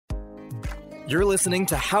You're listening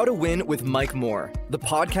to How to Win with Mike Moore, the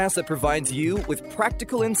podcast that provides you with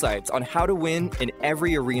practical insights on how to win in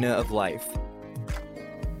every arena of life.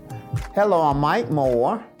 Hello, I'm Mike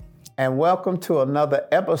Moore, and welcome to another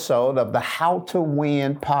episode of the How to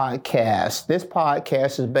Win podcast. This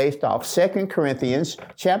podcast is based off 2 Corinthians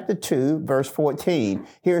chapter 2, verse 14.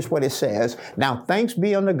 Here's what it says. Now, thanks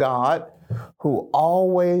be unto God who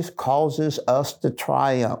always causes us to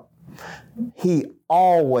triumph. He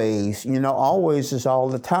always, always is all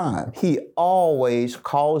the time. He always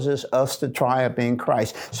causes us to triumph in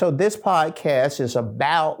Christ. So this podcast is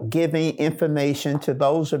about giving information to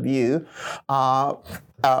those of you,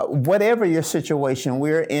 whatever your situation.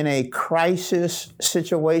 We're in a crisis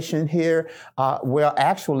situation here. Well,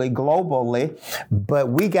 actually globally, but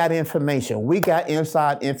we got information. We got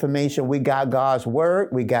inside information. We got God's word.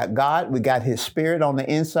 We got God. We got his spirit on the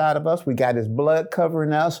inside of us. We got his blood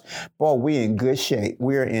covering us. Boy, we're in good shape.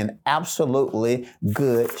 We're in absolutely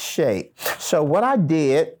good shape. So what I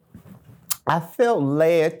did, I felt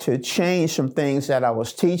led to change some things that I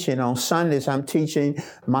was teaching on Sundays.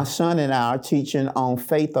 My son and I are teaching on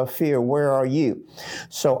faith or fear. Where are you?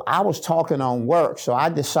 So I was talking on work. So I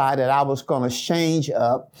decided I was going to change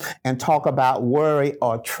up and talk about worry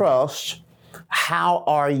or trust. How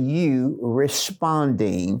are you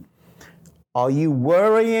responding? Are you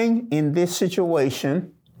worrying in this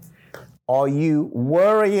situation? Are you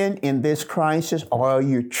worrying in this crisis, or are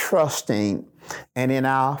you trusting? And in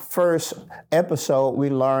our first episode, we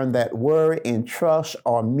learned that worry and trust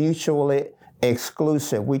are mutually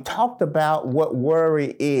exclusive. We talked about what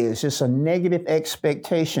worry is. It's a negative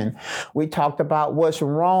expectation. We talked about what's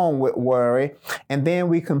wrong with worry. And then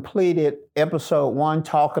we completed episode 1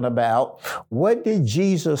 talking about what did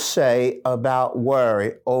Jesus say about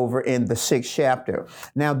worry over in the 6th chapter.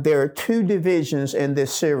 Now, there are 2 divisions in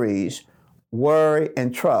this series: worry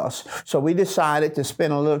and trust. So we decided to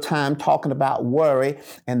spend a little time talking about worry,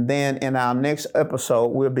 and then in our next episode,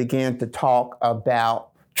 we'll begin to talk about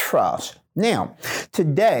trust. Now,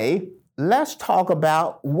 today, let's talk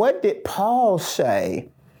about what did Paul say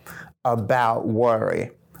about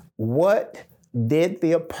worry? What did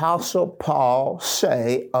the Apostle Paul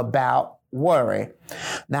say about worry?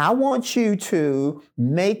 Now, I want you to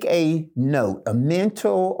make a note, a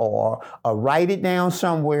mental or write it down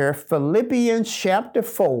somewhere. Philippians chapter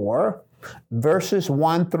 4, verses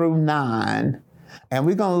 1 through 9. And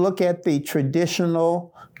we're going to look at the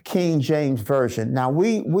traditional King James Version. Now,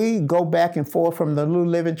 we go back and forth from the New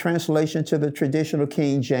Living Translation to the traditional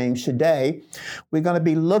King James. Today, we're going to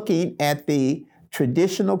be looking at the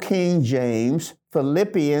traditional King James,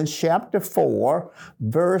 Philippians chapter 4,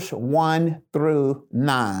 verse 1 through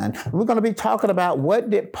 9. We're going to be talking about what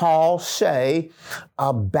did Paul say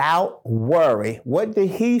about worry? What did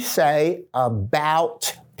he say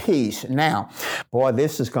about peace? Now, boy,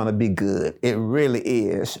 this is going to be good. It really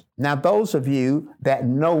is. Now, those of you that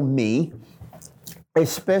know me,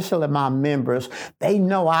 especially my members, they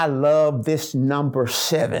know I love this number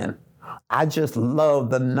 7. I just love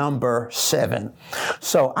the number 7.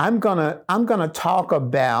 So I'm gonna talk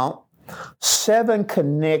about 7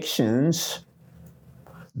 connections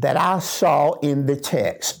that I saw in the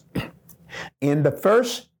text. In the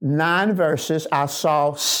first 9 verses, I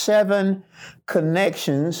saw 7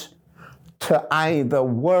 connections to either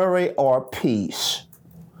worry or peace,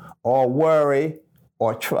 or worry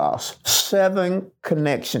or trust. 7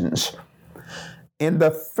 connections. In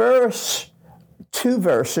the first 2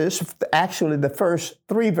 verses, actually the first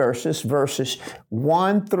 3 verses, verses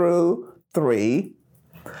 1 through 3,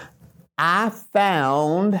 I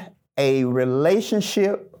found a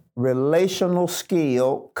relational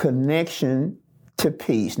skill connection to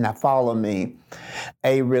peace. Now follow me.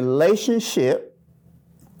 A relationship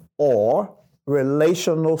or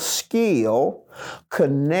relational skill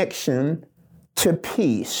connection to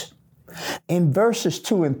peace. In verses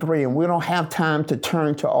 2 and 3, and we don't have time to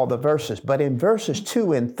turn to all the verses, but in verses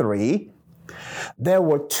 2 and 3, there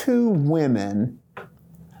were 2 women,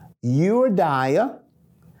 Euodia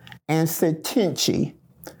and Syntyche.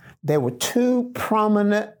 There were 2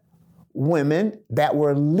 prominent women that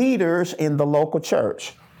were leaders in the local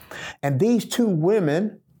church. And these 2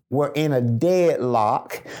 women were in a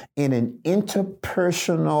deadlock in an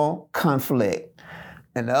interpersonal conflict.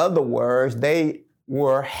 In other words, they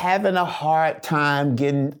were having a hard time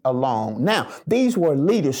getting along. Now, these were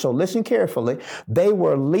leaders, so listen carefully. They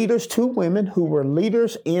were leaders, 2 women who were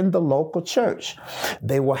leaders in the local church.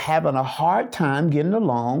 They were having a hard time getting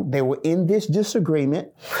along. They were in this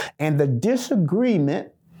disagreement, and the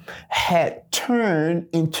disagreement had turned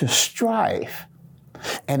into strife,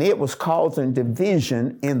 and it was causing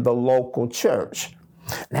division in the local church.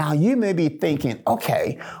 Now, you may be thinking,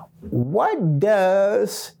 okay, what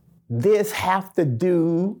does this have to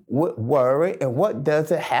do with worry, and what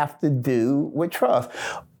does it have to do with trust?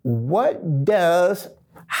 What does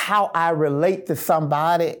how I relate to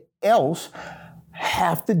somebody else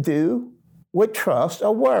have to do with trust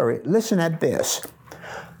or worry? Listen at this.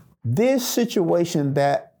 This situation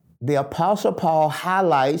that the Apostle Paul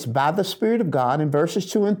highlights by the Spirit of God in verses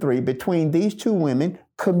 2 and 3 between these two women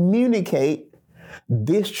communicate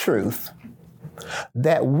this truth,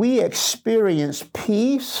 that we experience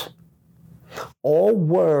peace or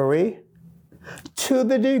worry to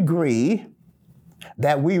the degree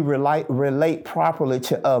that we relate properly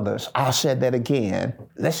to others. I'll say that again.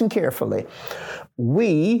 Listen carefully.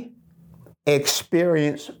 We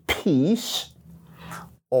experience peace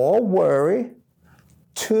or worry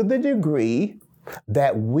to the degree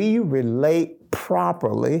that we relate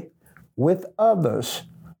properly with others.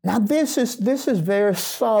 Now, this is very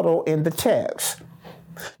subtle in the text.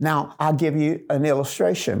 Now, I'll give you an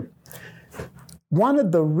illustration. One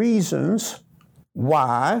of the reasons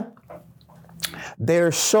why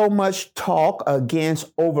there's so much talk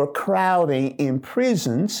against overcrowding in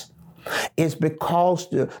prisons is because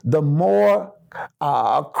the more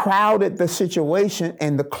crowded the situation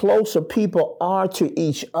and the closer people are to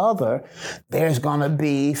each other, there's going to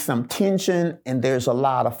be some tension and there's a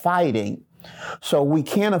lot of fighting. So we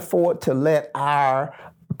can't afford to let our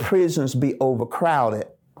prisons be overcrowded.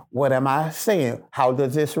 What am I saying? How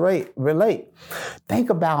does this relate? Think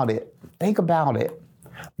about it. Think about it.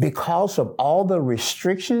 Because of all the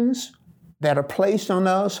restrictions that are placed on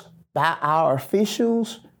us by our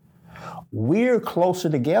officials, we're closer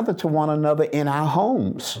together to one another in our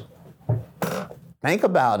homes. Think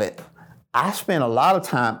about it. I've spent a lot of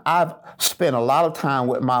time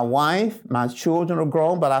with my wife. My children are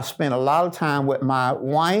grown, but I spend a lot of time with my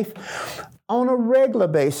wife on a regular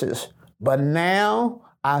basis. But now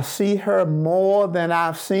I see her more than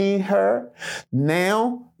I've seen her.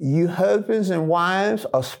 Now you husbands and wives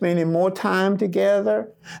are spending more time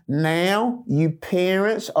together. Now you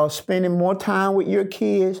parents are spending more time with your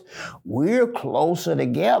kids. We're closer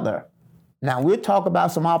together. Now, we'll talk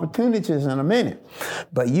about some opportunities in a minute,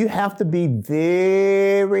 but you have to be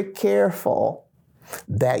very careful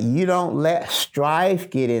that you don't let strife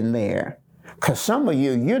get in there. Because some of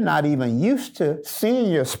you're not even used to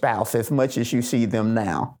seeing your spouse as much as you see them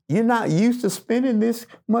now. You're not used to spending this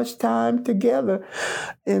much time together.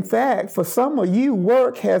 In fact, for some of you,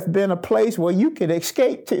 work has been a place where you can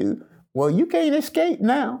escape to. Well, you can't escape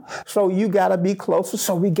now. So you got to be closer.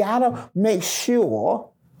 So we got to make sure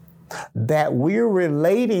that we're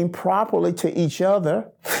relating properly to each other.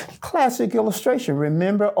 Classic illustration.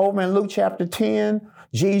 Remember over in Luke chapter 10,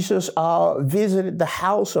 Jesus visited the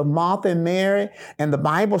house of Martha and Mary, and the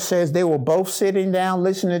Bible says they were both sitting down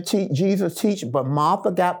listening to Jesus teach, but Martha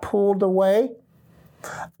got pulled away,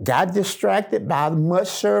 got distracted by much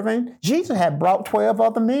serving. Jesus had brought 12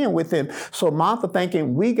 other men with him. So Martha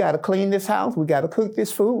thinking, we got to clean this house, we got to cook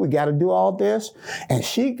this food, we got to do all this. And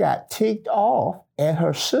she got ticked off at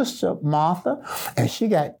her sister, Martha, and she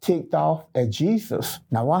got ticked off at Jesus.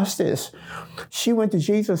 Now watch this. She went to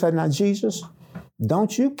Jesus and said, now Jesus,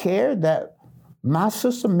 don't you care that my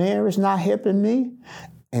sister Mary is not helping me?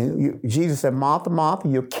 And Jesus said, Martha, Martha,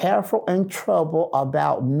 you're careful and troubled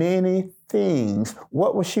about many things.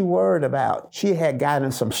 What was she worried about? She had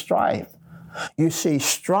gotten some strife. You see,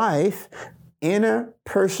 strife,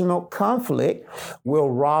 interpersonal conflict,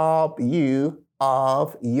 will rob you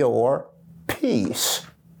of your peace.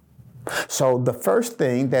 So the first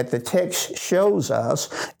thing that the text shows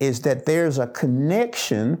us is that there's a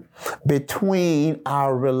connection between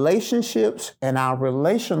our relationships and our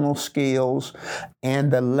relational skills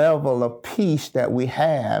and the level of peace that we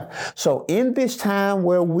have. So in this time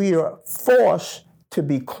where we are forced to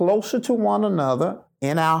be closer to one another,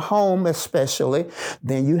 in our home especially,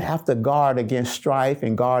 then you have to guard against strife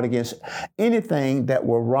and guard against anything that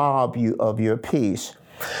will rob you of your peace.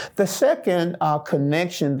 The second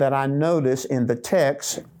connection that I notice in the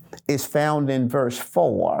text is found in verse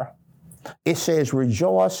 4. It says,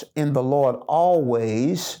 rejoice in the Lord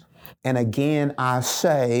always. And again, I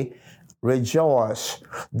say, rejoice.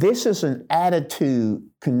 This is an attitude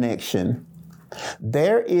connection.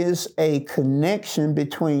 There is a connection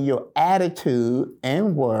between your attitude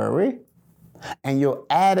and worry and your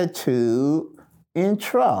attitude in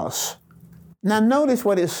trust. Now notice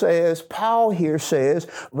what it says. Paul here says,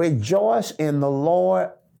 rejoice in the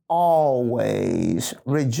Lord always.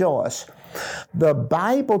 Rejoice. The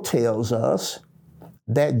Bible tells us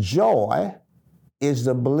that joy is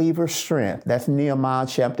the believer's strength. That's Nehemiah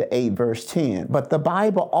chapter 8, verse 10. But the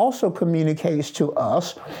Bible also communicates to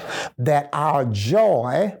us that our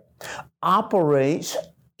joy operates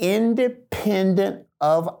independent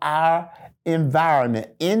of our environment,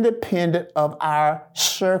 independent of our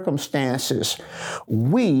circumstances.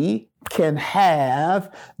 We can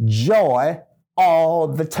have joy all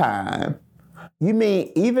the time. You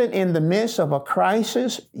mean even in the midst of a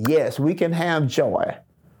crisis? Yes, we can have joy.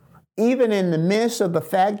 Even in the midst of the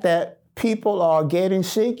fact that people are getting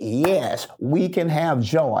sick? Yes, we can have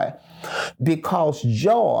joy. Because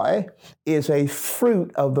joy is a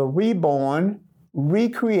fruit of the reborn,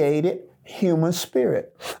 recreated human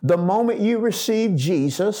spirit. The moment you receive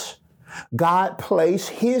Jesus, God placed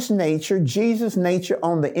his nature, Jesus' nature,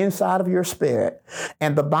 on the inside of your spirit.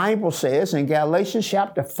 And the Bible says in Galatians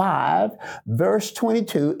chapter 5, verse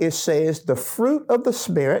 22, it says, the fruit of the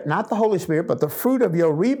Spirit, not the Holy Spirit, but the fruit of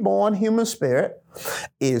your reborn human spirit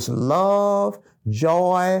is love,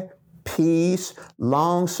 joy, peace,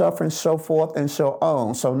 long-suffering, so forth and so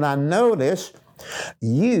on. So now notice,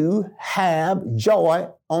 you have joy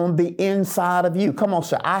on the inside of you. Come on,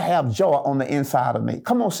 say, I have joy on the inside of me.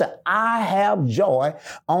 Come on, say, I have joy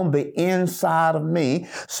on the inside of me.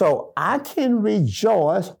 So I can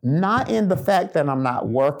rejoice not in the fact that I'm not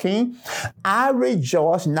working. I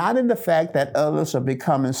rejoice not in the fact that others are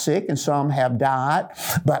becoming sick and some have died,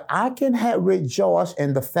 but I can rejoice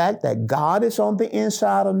in the fact that God is on the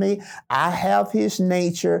inside of me. I have his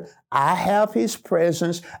nature. I have his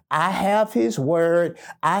presence. I have his word.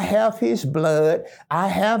 I have his blood. I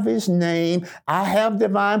have his name. I have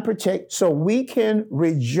divine protection. So we can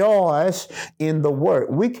rejoice in the word.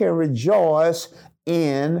 We can rejoice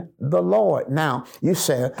in the Lord. Now, you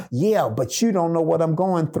say, yeah, but you don't know what I'm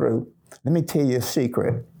going through. Let me tell you a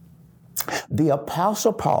secret. The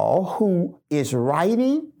Apostle Paul, who is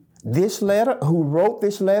writing this letter, who wrote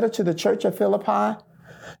this letter to the church of Philippi,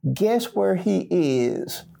 guess where he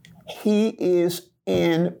is? He is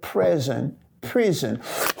in prison.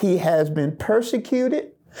 He has been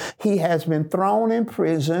persecuted. He has been thrown in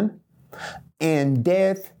prison, and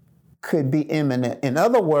death could be imminent. In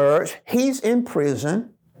other words, he's in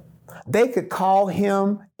prison. They could call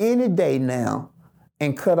him any day now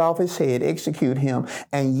and cut off his head, execute him.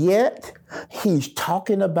 And yet, he's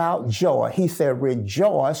talking about joy. He said,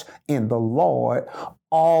 rejoice in the Lord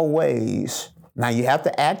always. Now, you have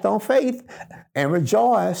to act on faith and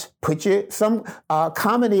rejoice. Put some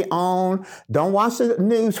comedy on. Don't watch the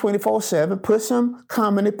news 24/7. Put some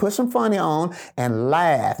comedy, put some funny on, and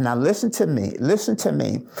laugh. Now, listen to me. Listen to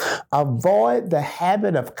me. Avoid the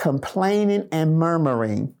habit of complaining and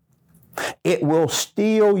murmuring. It will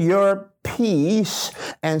steal your peace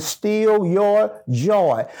and steal your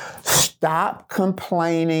joy. Stop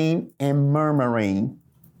complaining and murmuring.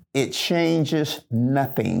 It changes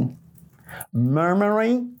nothing.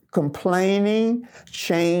 Murmuring, complaining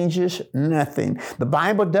changes nothing. The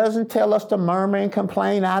Bible doesn't tell us to murmur and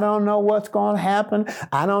complain. I don't know what's going to happen.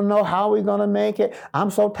 I don't know how we're going to make it.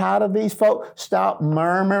 I'm so tired of these folks. Stop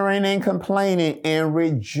murmuring and complaining and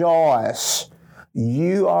rejoice.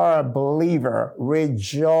 You are a believer.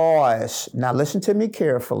 Rejoice. Now listen to me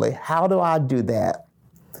carefully. How do I do that?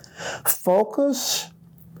 Focus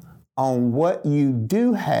on what you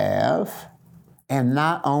do have and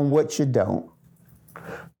not on what you don't.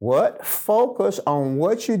 What? Focus on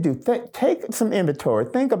what you do. Take some inventory.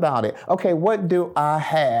 Think about it. Okay, what do I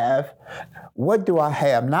have? What do I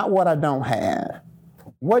have? Not what I don't have.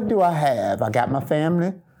 What do I have? I got my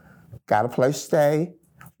family, got a place to stay.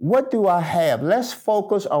 What do I have? Let's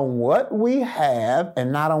focus on what we have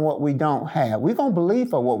and not on what we don't have. We're going to believe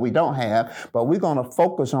for what we don't have, but we're going to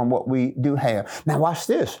focus on what we do have. Now watch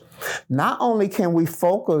this. Not only can we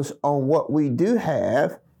focus on what we do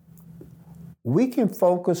have, we can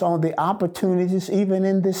focus on the opportunities even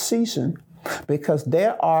in this season, because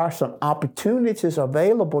there are some opportunities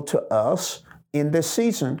available to us in this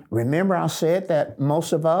season. Remember, I said that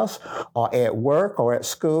most of us are at work or at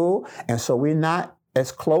school, and so we're not as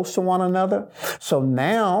close to one another. So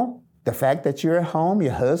now, the fact that you're at home,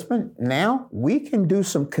 your husband, now we can do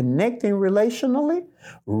some connecting relationally,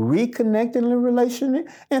 reconnecting relationally.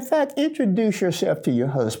 In fact, introduce yourself to your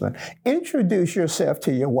husband. Introduce yourself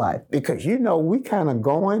to your wife, because you know we kind of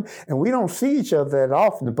going and we don't see each other that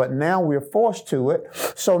often, but now we're forced to it.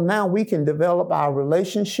 So now we can develop our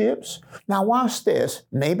relationships. Now watch this.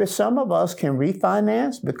 Maybe some of us can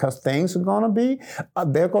refinance because things are going to be,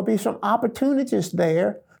 there are going to be some opportunities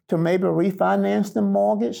there to maybe refinance the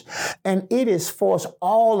mortgage. And it is forced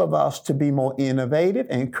all of us to be more innovative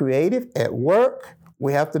and creative at work,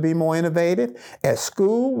 we have to be more innovative. At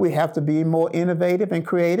school, we have to be more innovative and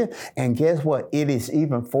creative. And guess what? It is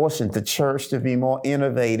even forcing the church to be more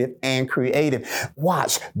innovative and creative.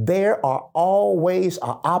 Watch, there are always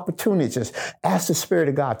opportunities. Ask the Spirit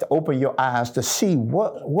of God to open your eyes to see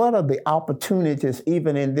what are the opportunities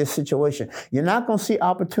even in this situation. You're not going to see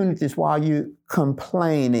opportunities while you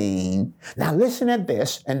complaining. Now listen at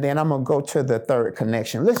this, and then I'm going to go to the third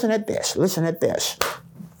connection. Listen at this. Listen at this.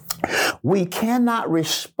 We cannot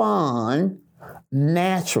respond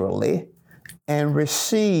naturally and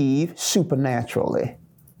receive supernaturally.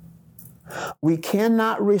 We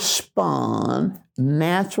cannot respond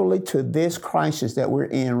naturally to this crisis that we're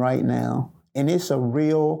in right now. And it's a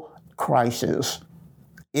real crisis.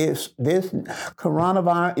 This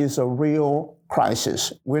coronavirus is a real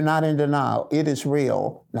crisis. We're not in denial. It is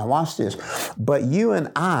real. Now watch this. But you and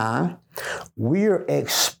I, we're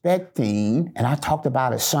expecting, and I talked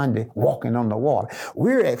about it Sunday, walking on the water.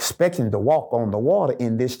 We're expecting to walk on the water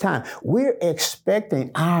in this time. We're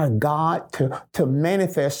expecting our God to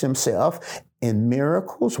manifest himself in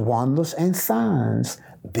miracles, wonders, and signs.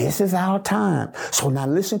 This is our time. So now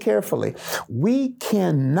listen carefully. We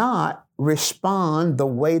cannot respond the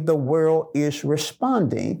way the world is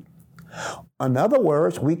responding. In other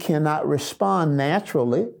words, we cannot respond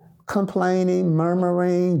naturally, complaining,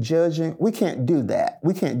 murmuring, judging. We can't do that.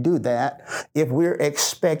 We can't do that if we're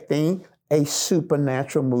expecting a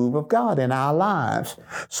supernatural move of God in our lives.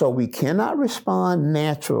 So we cannot respond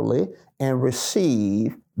naturally and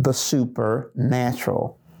receive the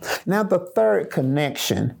supernatural. Now, the third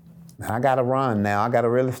connection, I got to run now. I got to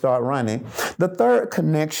really start running. The third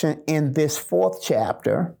connection in this fourth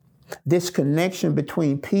chapter, this connection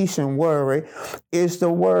between peace and worry, is the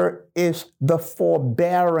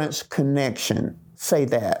forbearance connection. Say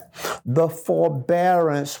that. The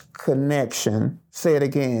forbearance connection. Say it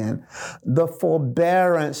again. The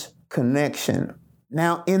forbearance connection.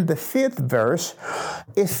 Now, in the 5th verse,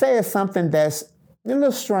 it says something that's a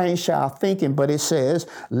little strange to our thinking, but it says,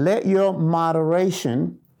 let your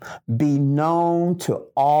moderation be known to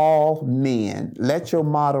all men. Let your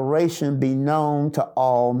moderation be known to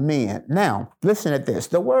all men. Now, listen at this.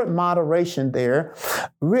 The word moderation there,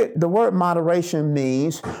 the word moderation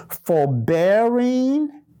means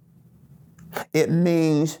forbearing. It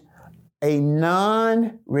means a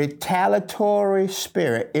non-retaliatory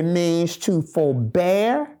spirit. It means to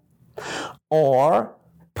forbear or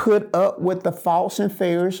put up with the faults and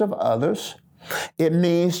failures of others. It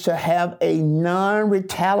means to have a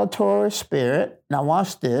non-retaliatory spirit. Now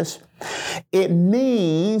watch this. It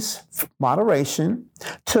means, moderation,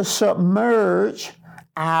 to submerge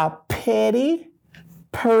our petty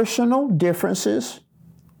personal differences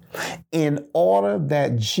in order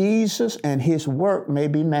that Jesus and his work may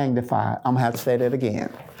be magnified. I'm going to have to say that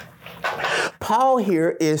again. Paul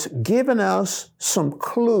here is giving us some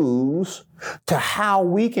clues to how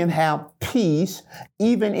we can have peace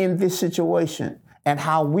even in this situation and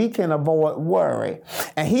how we can avoid worry.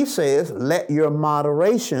 And he says, let your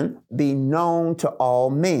moderation be known to all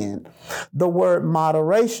men. The word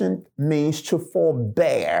moderation means to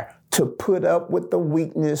forbear, to put up with the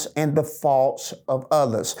weakness and the faults of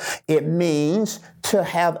others. It means to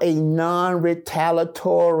have a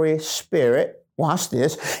non-retaliatory spirit. Watch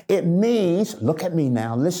this. It means, look at me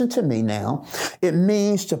now, listen to me now. It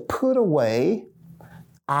means to put away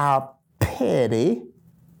our petty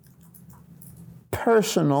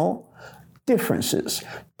personal differences.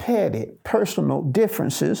 Petty personal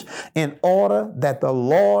differences in order that the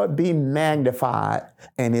Lord be magnified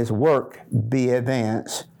and his work be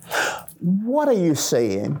advanced. What are you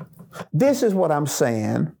saying? This is what I'm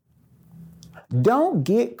saying. Don't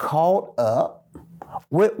get caught up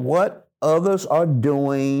with what others are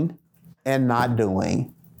doing and not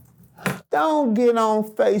doing. Don't get on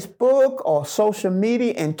Facebook or social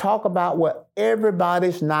media and talk about what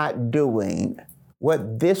everybody's not doing.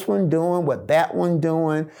 What this one doing, what that one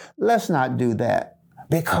doing. Let's not do that.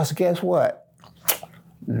 Because guess what?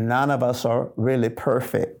 None of us are really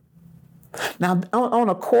perfect. Now, on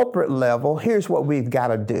a corporate level, here's what we've got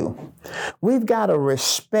to do. We've got to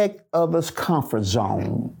respect others' comfort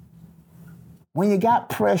zone. When you got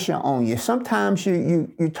pressure on you, sometimes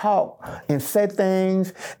you talk and say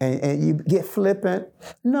things and you get flippant.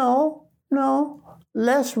 No.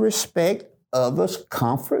 Let's respect others'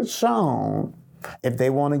 comfort zone. If they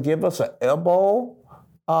want to give us an elbow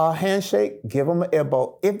handshake, give them an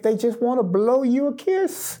elbow. If they just want to blow you a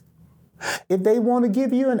kiss, if they want to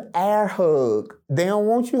give you an air hug, they don't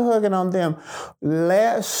want you hugging on them.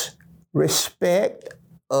 Let's respect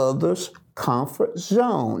others' comfort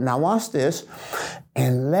zone. Now watch this.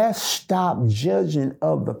 And let's stop judging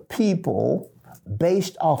other people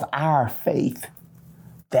based off our faith,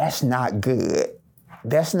 that's not good.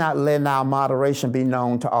 That's not letting our moderation be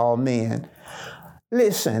known to all men.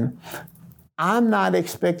 Listen, I'm not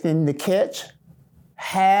expecting to catch,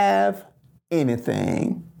 have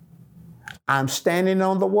anything. I'm standing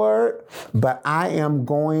on the word, but I am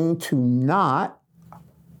going to not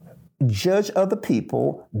judge other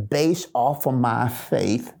people based off of my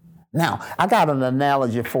faith. Now, I got an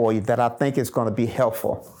analogy for you that I think is going to be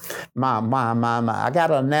helpful. I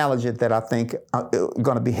got an analogy that I think is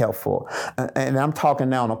going to be helpful. And I'm talking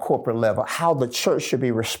now on a corporate level, how the church should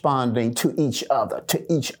be responding to each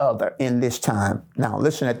other in this time. Now,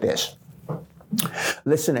 listen at this.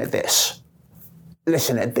 Listen at this.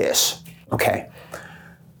 Listen at this. Okay.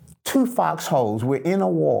 2 foxholes. We're in a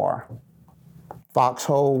war.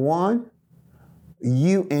 Foxhole 1.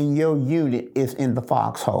 You and your unit is in the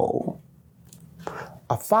foxhole.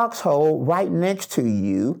 A foxhole right next to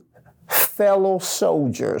you, fellow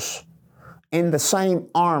soldiers in the same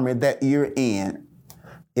army that you're in,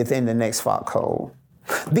 is in the next foxhole.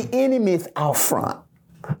 The enemy is out front.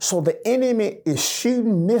 So the enemy is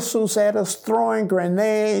shooting missiles at us, throwing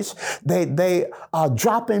grenades. They are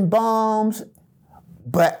dropping bombs.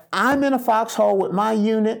 But I'm in a foxhole with my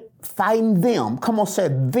unit, fighting them. Come on, say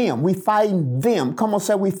them. We fighting them. Come on,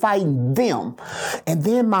 say we fighting them. And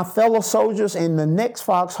then my fellow soldiers in the next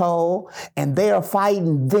foxhole, and they are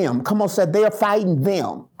fighting them. Come on, say they are fighting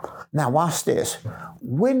them. Now watch this.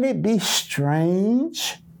 Wouldn't it be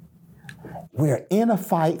strange? We're in a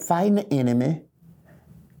fight, fighting the enemy,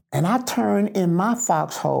 and I turn in my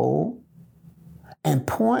foxhole and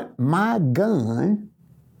point my gun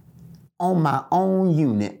on my own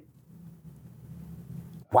unit.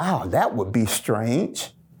 Wow, that would be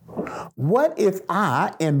strange. What if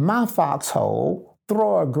I, in my foxhole,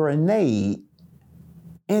 throw a grenade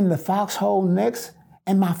in the foxhole next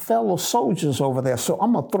and my fellow soldiers over there? So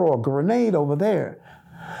I'm going to throw a grenade over there.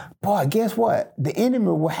 Boy, guess what? The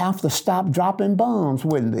enemy will have to stop dropping bombs,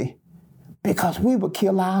 wouldn't they? Because we would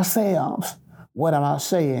kill ourselves. What am I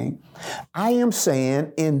saying? I am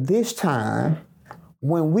saying in this time,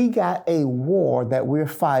 when we got a war that we're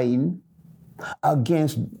fighting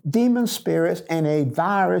against demon spirits and a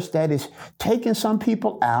virus that is taking some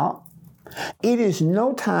people out, it is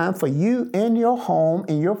no time for you in your home,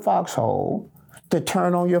 in your foxhole, to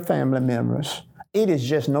turn on your family members. It is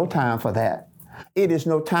just no time for that. It is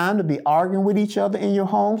no time to be arguing with each other in your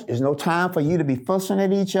homes. It's no time for you to be fussing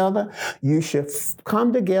at each other. You should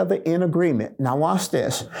come together in agreement. Now watch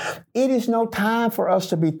this. It is no time for us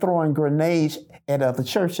to be throwing grenades at other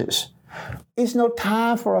churches. It's no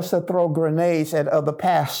time for us to throw grenades at other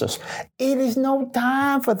pastors. It is no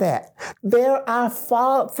time for that. They're our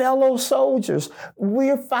fellow soldiers.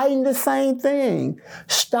 We're fighting the same thing.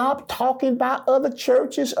 Stop talking about other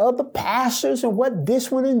churches, other pastors, and what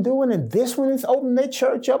this one is doing, and this one is opening their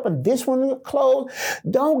church up, and this one is closed.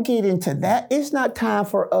 Don't get into that. It's not time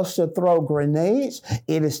for us to throw grenades.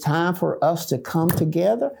 It is time for us to come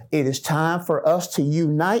together. It is time for us to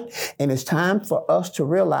unite, and it's time for us to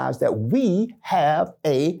realize that we have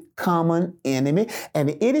a common enemy, and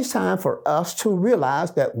it is time for us to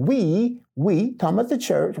realize that we, talking about the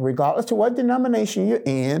church, regardless of what denomination you're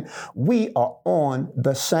in, we are on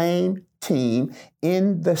the same team,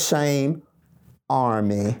 in the same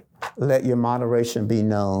army. Let your moderation be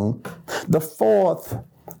known. The fourth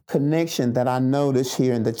connection that I notice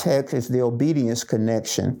here in the text is the obedience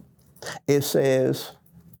connection. It says,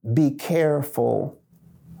 be careful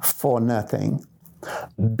for nothing.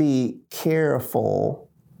 Be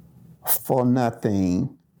careful for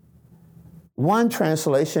nothing. One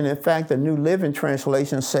translation, in fact, the New Living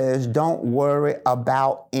Translation says, don't worry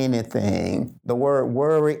about anything. The word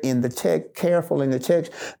worry in the text, careful in the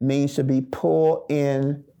text, means to be pulled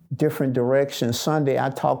in different directions. Sunday,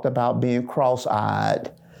 I talked about being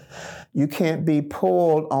cross-eyed. You can't be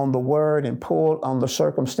pulled on the word and pulled on the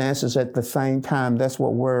circumstances at the same time. That's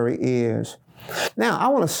what worry is. Now, I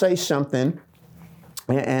want to say something.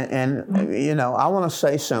 And you know, I want to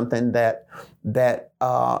say something that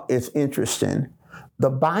is interesting. The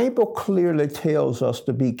Bible clearly tells us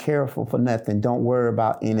to be careful for nothing. Don't worry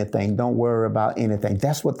about anything. Don't worry about anything.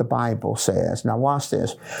 That's what the Bible says. Now watch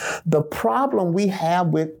this. The problem we have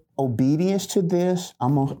with obedience to this,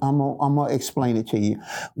 I'm gonna explain it to you.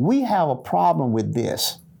 We have a problem with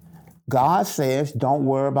this. God says, don't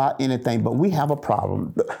worry about anything, but we have a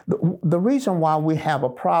problem. The reason why we have a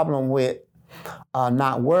problem with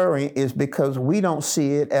not worrying is because we don't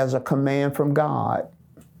see it as a command from God.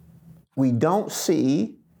 We don't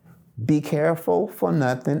see be careful for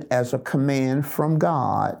nothing as a command from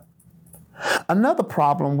God. Another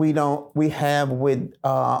problem we have with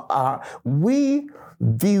we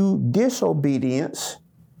view disobedience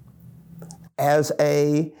as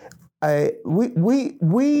we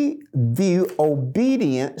view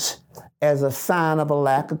obedience as a sign of a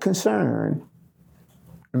lack of concern.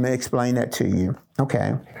 Let me explain that to you.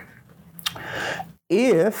 Okay.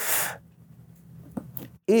 If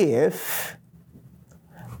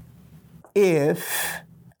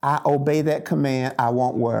I obey that command, I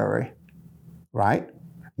won't worry. Right?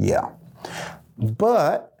 Yeah.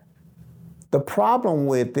 But the problem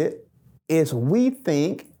with it is we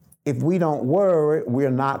think if we don't worry,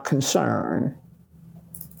 we're not concerned.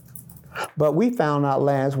 But we found out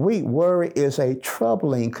last week, worry is a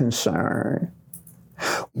troubling concern.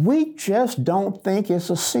 We just don't think it's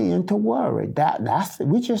a sin to worry.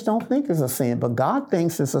 We just don't think it's a sin, but God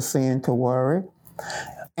thinks it's a sin to worry.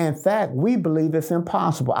 In fact, we believe it's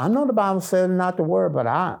impossible. I know the Bible says not to worry, but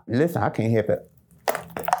I can't help it.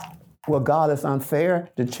 Well, God is unfair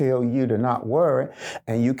to tell you to not worry,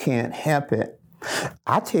 and you can't help it.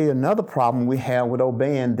 I tell you another problem we have with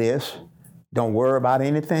obeying this, don't worry about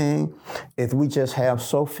anything, is we just have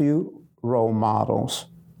so few role models.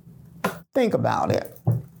 Think about it.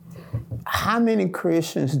 How many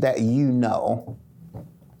Christians that you know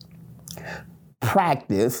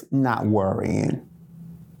practice not worrying?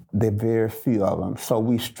 There are very few of them. So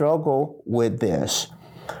we struggle with this.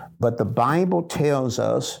 But the Bible tells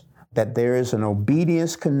us that there is an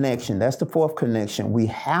obedience connection. That's the fourth connection. We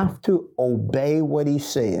have to obey what he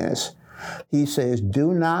says. He says,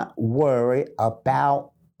 do not worry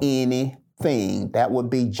about anything. That would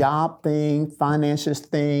be job thing, finances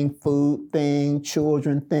thing, food thing,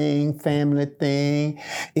 children thing, family thing,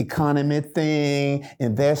 economy thing,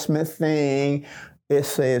 investment thing. It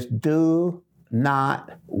says, do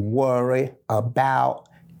not worry about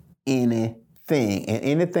anything. And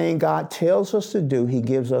anything God tells us to do, he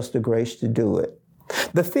gives us the grace to do it.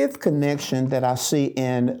 The fifth connection that I see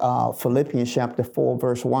in Philippians chapter 4,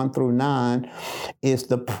 verse 1 through 9 is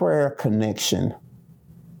the prayer connection.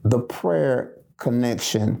 The prayer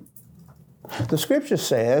connection. The scripture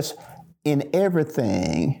says, in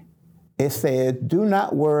everything, it says, do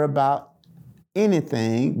not worry about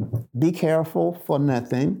anything, be careful for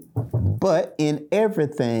nothing, but in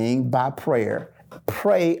everything by prayer.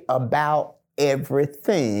 Pray about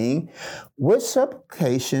everything with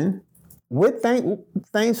supplication, with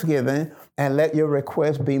thanksgiving, and let your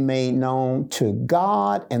requests be made known to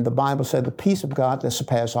God. And the Bible said the peace of God that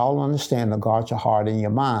surpasses all understanding guards your heart and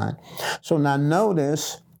your mind. So now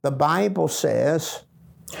notice the Bible says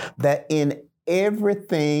that in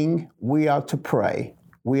everything we are to pray.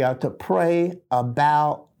 We are to pray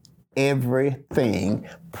about everything.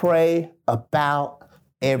 Pray about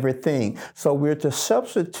everything. So we're to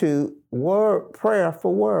substitute prayer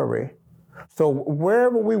for worry. So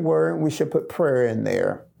wherever we worry, we should put prayer in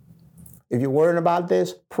there. If you're worrying about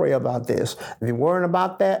this, pray about this. If you're worrying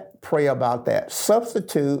about that, pray about that.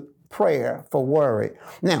 Substitute prayer for worry.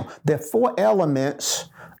 Now, there are 4 elements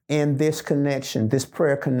in this connection, this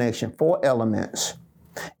prayer connection, 4 elements.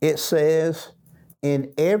 It says,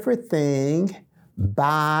 in everything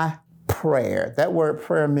by prayer. That word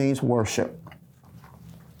prayer means worship.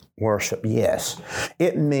 Worship, yes.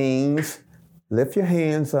 It means lift your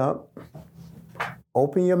hands up,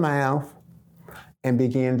 open your mouth, and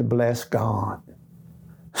begin to bless God.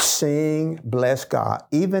 Sing, bless God.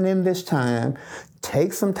 Even in this time,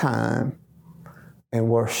 take some time and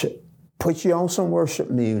worship. Put you on some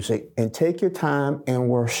worship music and take your time and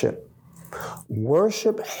worship.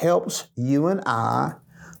 Worship helps you and I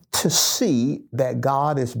to see that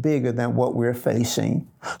God is bigger than what we're facing.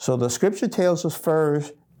 So the scripture tells us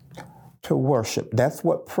first to worship. That's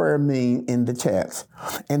what prayer means in the text.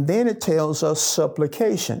 And then it tells us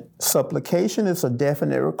supplication. Supplication is a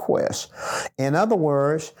definite request. In other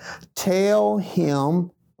words, tell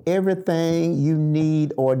him everything you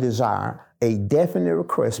need or desire. A definite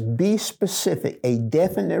request. Be specific. A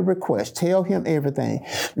definite request. Tell him everything.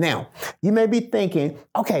 Now, you may be thinking,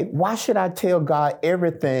 okay, why should I tell God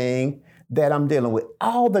everything that I'm dealing with?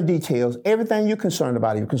 All the details, everything you're concerned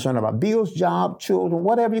about. You're concerned about bills, job, children,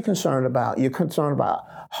 whatever you're concerned about. You're concerned about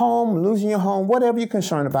home, losing your home, whatever you're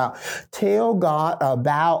concerned about. Tell God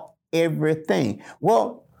about everything.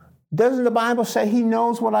 Well, doesn't the Bible say he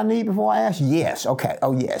knows what I need before I ask? Yes. Okay.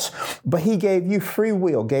 Oh, yes. But he gave you free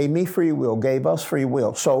will, gave me free will, gave us free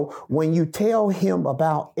will. So when you tell him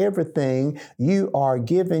about everything, you are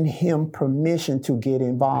giving him permission to get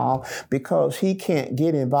involved, because he can't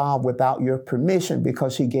get involved without your permission,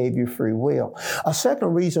 because he gave you free will. A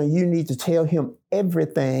second reason you need to tell him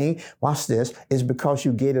everything, watch this, is because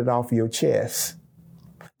you get it off your chest.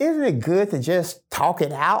 Isn't it good to just talk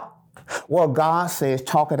it out? Well, God says,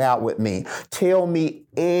 talk it out with me. Tell me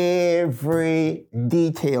every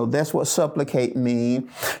detail. That's what supplicate means.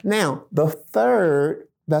 Now, the third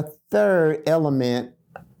element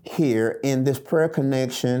here in this prayer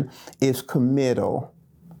connection is committal.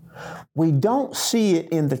 We don't see it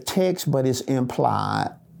in the text, but it's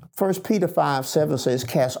implied. 1 Peter 5:7 says,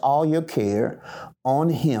 cast all your care on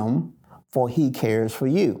him, for he cares for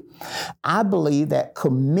you. I believe that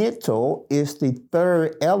committal is the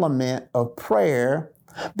third element of prayer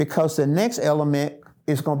because the next element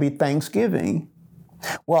is going to be thanksgiving.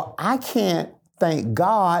 Well, I can't thank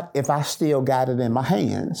God if I still got it in my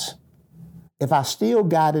hands. If I still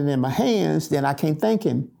got it in my hands, then I can't thank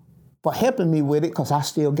him for helping me with it because I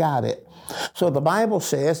still got it. So the Bible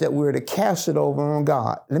says that we're to cast it over on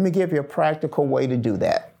God. Let me give you a practical way to do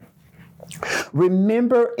that.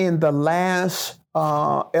 Remember in the last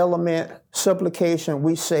element, supplication,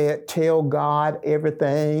 we said, tell God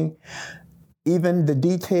everything, even the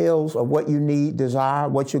details of what you need, desire,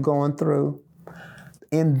 what you're going through.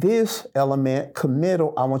 In this element,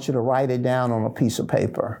 committal, I want you to write it down on a piece of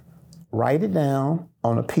paper. Write it down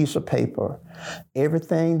on a piece of paper.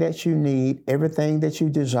 Everything that you need, everything that you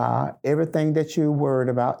desire, everything that you're worried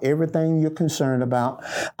about, everything you're concerned about,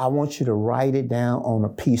 I want you to write it down on a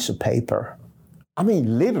piece of paper. I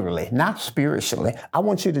mean, literally, not spiritually. I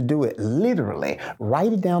want you to do it literally.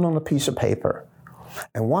 Write it down on a piece of paper.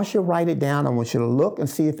 And once you write it down, I want you to look and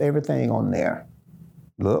see if everything's on there.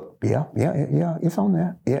 Look, yeah, it's on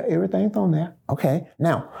there. Yeah, everything's on there. Okay,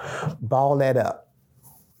 now, ball that up.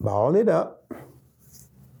 Ball it up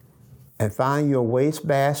and find your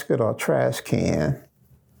wastebasket or trash can,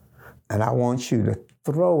 and I want you to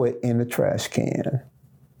throw it in the trash can.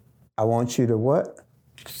 I want you to what?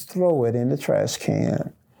 Throw it in the trash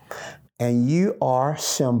can. And you are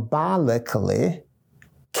symbolically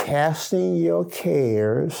casting your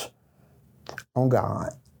cares on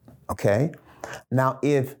God, okay? Now,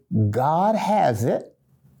 if God has it,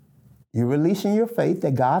 you're releasing your faith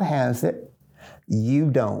that God has it,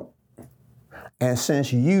 you don't. And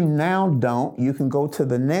since you now don't, you can go to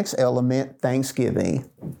the next element, thanksgiving.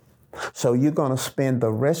 So you're going to spend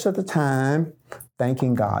the rest of the time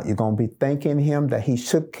thanking God. You're going to be thanking him that he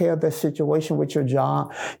took care of that situation with your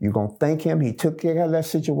job. You're going to thank him he took care of that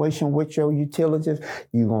situation with your utilities.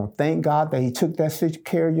 You're going to thank God that he took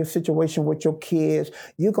care of your situation with your kids.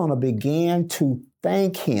 You're going to begin to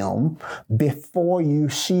thank him before you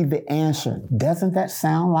see the answer. Doesn't that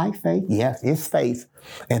sound like faith? Yes, it's faith.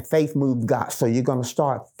 And faith moves God. So you're going to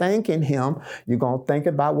start thanking him. You're going to think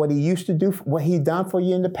about what he used to do, what he done for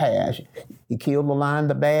you in the past. He killed the lion,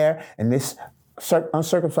 the bear, and this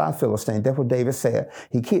uncircumcised Philistine. That's what David said.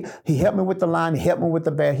 He helped me with the lion. He helped me with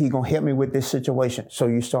the bear. He's going to help me with this situation. So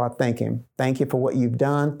you start thinking, thank you for what you've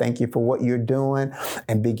done. Thank you for what you're doing.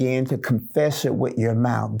 And begin to confess it with your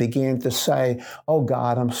mouth. Begin to say, oh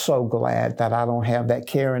God, I'm so glad that I don't have that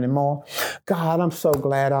care anymore. God, I'm so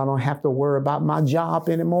glad I don't have to worry about my job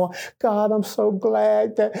anymore. God, I'm so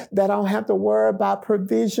glad that I don't have to worry about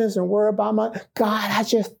provisions and worry about God, I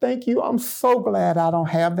just thank you. I'm so glad I don't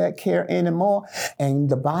have that care anymore. And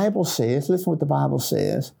the Bible says, listen what the Bible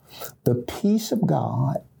says, the peace of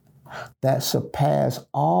God that surpasses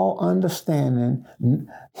all understanding,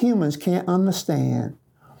 humans can't understand,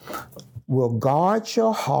 will guard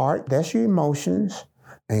your heart, that's your emotions,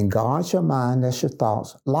 and guard your mind, that's your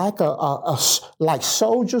thoughts. Like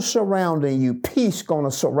soldiers surrounding you, peace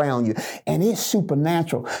gonna surround you. And it's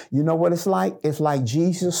supernatural. You know what it's like? It's like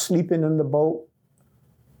Jesus sleeping in the boat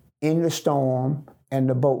in the storm, and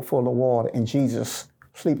the boat full of water, and Jesus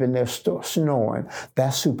sleeping there snoring.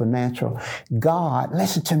 That's supernatural. God,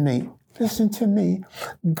 listen to me.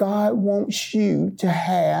 God wants you to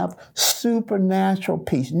have supernatural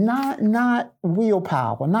peace, not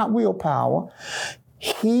willpower.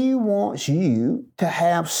 He wants you to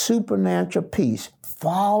have supernatural peace.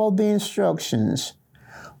 Follow the instructions.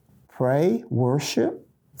 Pray, worship,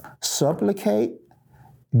 supplicate,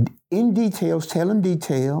 in details, tell him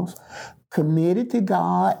details, committed to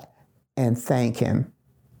God, and thank him.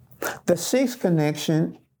 The sixth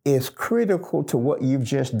connection is critical to what you've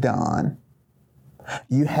just done.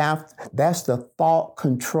 That's the thought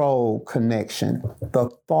control connection. The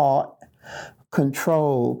thought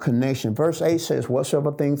control connection. Verse 8 says,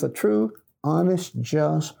 whatsoever things are true, honest,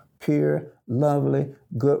 just, pure, lovely,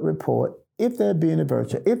 good report, if there be any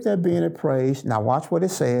virtue, if there be any praise. Now watch what it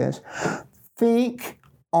says. Think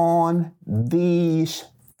on these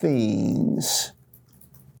things.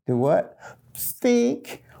 Do what?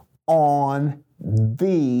 Think on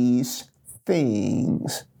these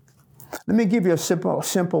things. Let me give you a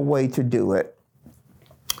simple way to do it.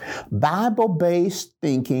 Bible-based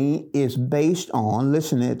thinking is based on,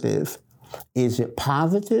 listen to this, is it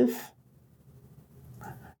positive?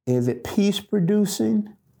 Is it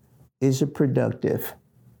peace-producing? Is it productive?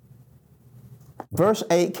 Verse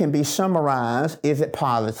 8 can be summarized, is it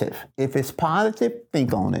positive? If it's positive,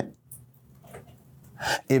 think on it.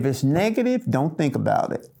 If it's negative, don't think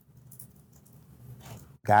about it.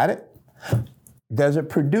 Got it? Does it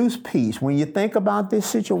produce peace? When you think about this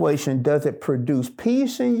situation, does it produce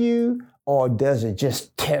peace in you or does it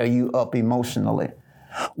just tear you up emotionally?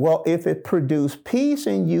 Well, if it produces peace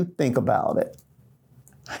in you, think about it.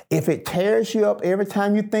 If it tears you up every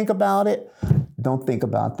time you think about it, don't think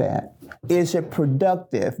about that. Is it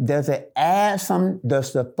productive? Does it add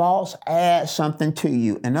does the thoughts add something to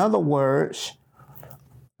you? In other words,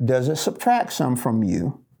 does it subtract some from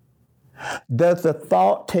you? Does the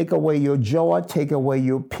thought take away your joy, take away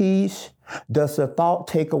your peace? Does the thought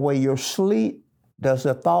take away your sleep? Does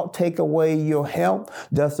the thought take away your health?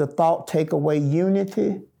 Does the thought take away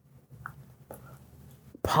unity?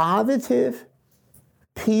 Positive,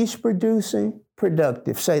 peace-producing,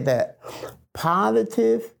 productive. Say that.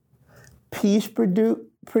 Positive, peace-producing,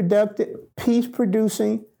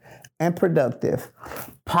 and productive.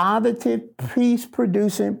 Positive,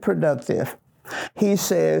 peace-producing, productive. He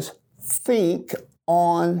says, think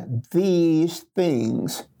on these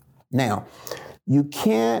things. Now, you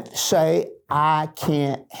can't say, I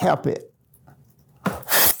can't help it.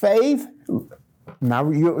 Faith,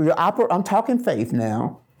 now I'm talking faith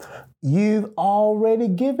now. You've already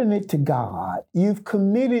given it to God. You've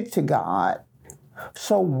committed to God.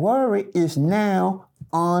 So worry is now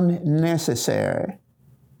unnecessary.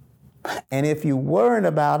 And if you worried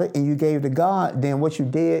about it and you gave it to God, then what you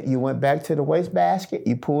did, you went back to the wastebasket,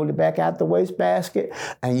 you pulled it back out the wastebasket,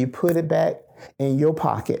 and you put it back in your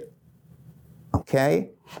pocket. Okay?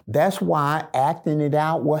 That's why acting it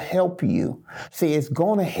out will help you. See, it's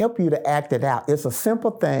going to help you to act it out. It's a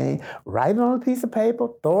simple thing. Write it on a piece of paper,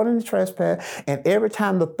 throw it in the trash can, and every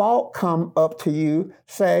time the thought come up to you,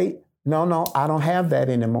 say, no, I don't have that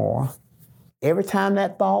anymore. Every time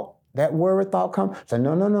that worry thought comes, say,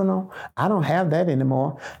 no, I don't have that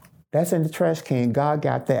anymore. That's in the trash can. God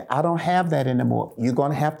got that. I don't have that anymore. You're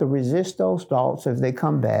going to have to resist those thoughts as they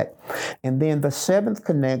come back. And then the seventh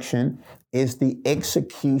connection is the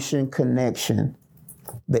execution connection.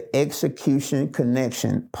 The execution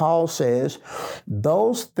connection. Paul says,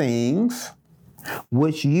 those things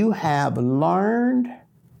which you have learned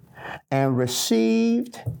and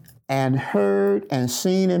received and heard and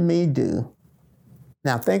seen in me do.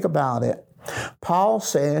 Now think about it. Paul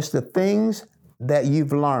says the things that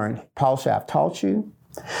you've learned. Paul said, I've taught you.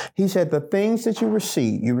 He said the things that you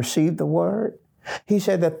received the word. He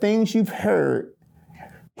said the things you've heard.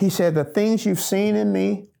 He said the things you've seen in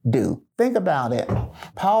me, do. Think about it.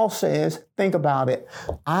 Paul says, think about it.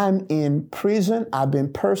 I'm in prison. I've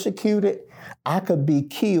been persecuted. I could be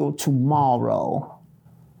killed tomorrow.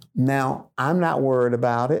 Now, I'm not worried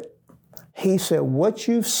about it. He said, what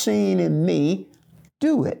you've seen in me,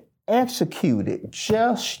 do it. Execute it.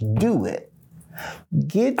 Just do it.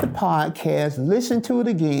 Get the podcast, listen to it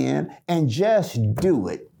again, and just do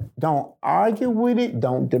it. Don't argue with it.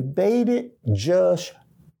 Don't debate it. Just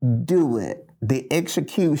do it. The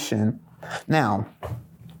execution. Now,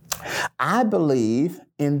 I believe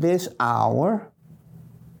in this hour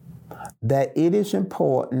that it is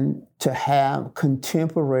important to have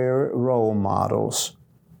contemporary role models.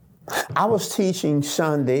 I was teaching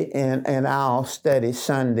Sunday in our study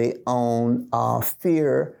Sunday on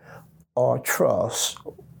fear or trust.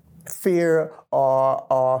 Fear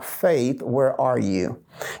or faith, where are you?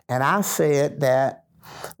 And I said that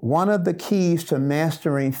one of the keys to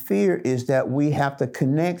mastering fear is that we have to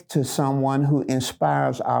connect to someone who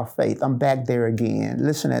inspires our faith. I'm back there again.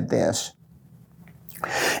 Listen at this.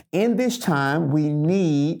 In this time, we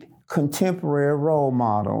need contemporary role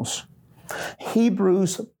models.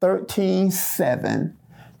 Hebrews 13:7.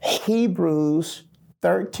 Hebrews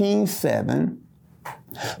 13:7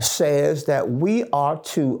 says that we are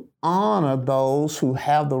to honor those who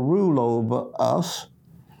have the rule over us,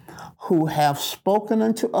 who have spoken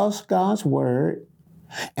unto us God's word.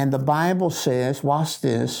 And the Bible says, watch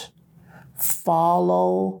this,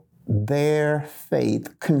 follow their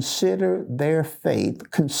faith, consider their faith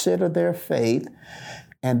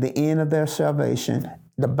and the end of their salvation.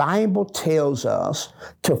 The Bible tells us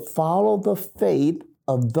to follow the faith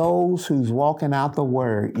of those who's walking out the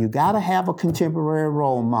word. You got to have a contemporary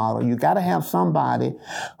role model. You got to have somebody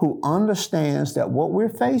who understands that what we're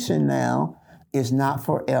facing now is not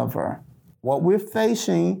forever. What we're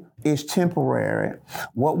facing is temporary.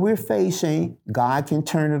 What we're facing, God can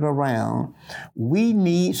turn it around. We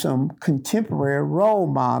need some contemporary role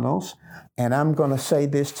models. And I'm going to say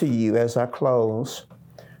this to you as I close.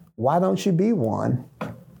 Why don't you be one?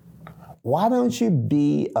 Why don't you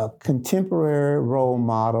be a contemporary role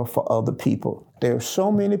model for other people? There are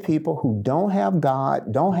so many people who don't have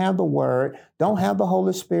God, don't have the Word, don't have the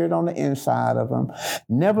Holy Spirit on the inside of them,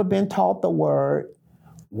 never been taught the Word.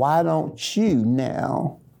 Why don't you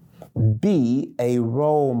now be a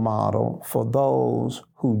role model for those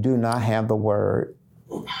who do not have the Word?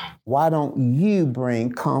 Why don't you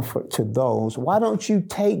bring comfort to those? Why don't you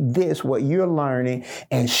take this, what you're learning,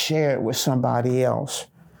 and share it with somebody else?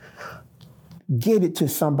 Get it to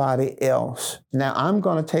somebody else. Now, I'm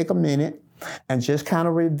going to take a minute and just kind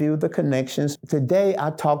of review the connections. Today,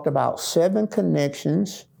 I talked about 7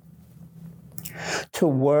 connections to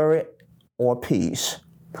worry or peace.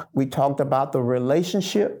 We talked about the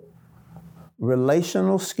relational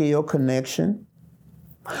skill connection.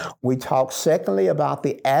 We talked secondly about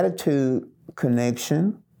the attitude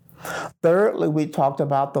connection. Thirdly, we talked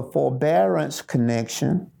about the forbearance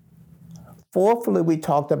connection. Fourthly, we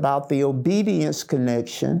talked about the obedience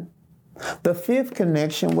connection. The 5th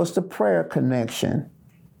connection was the prayer connection.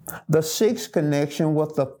 The 6th connection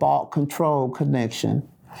was the thought control connection.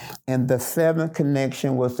 And the 7th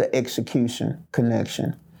connection was the execution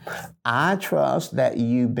connection. I trust that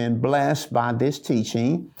you've been blessed by this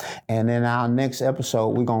teaching. And in our next episode,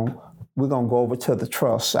 we're gonna go over to the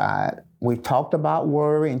trust side. We talked about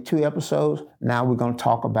worry in 2 episodes. Now we're going to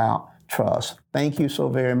talk about trust. Thank you so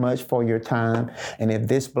very much for your time. And if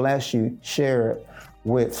this bless you, share it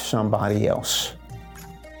with somebody else.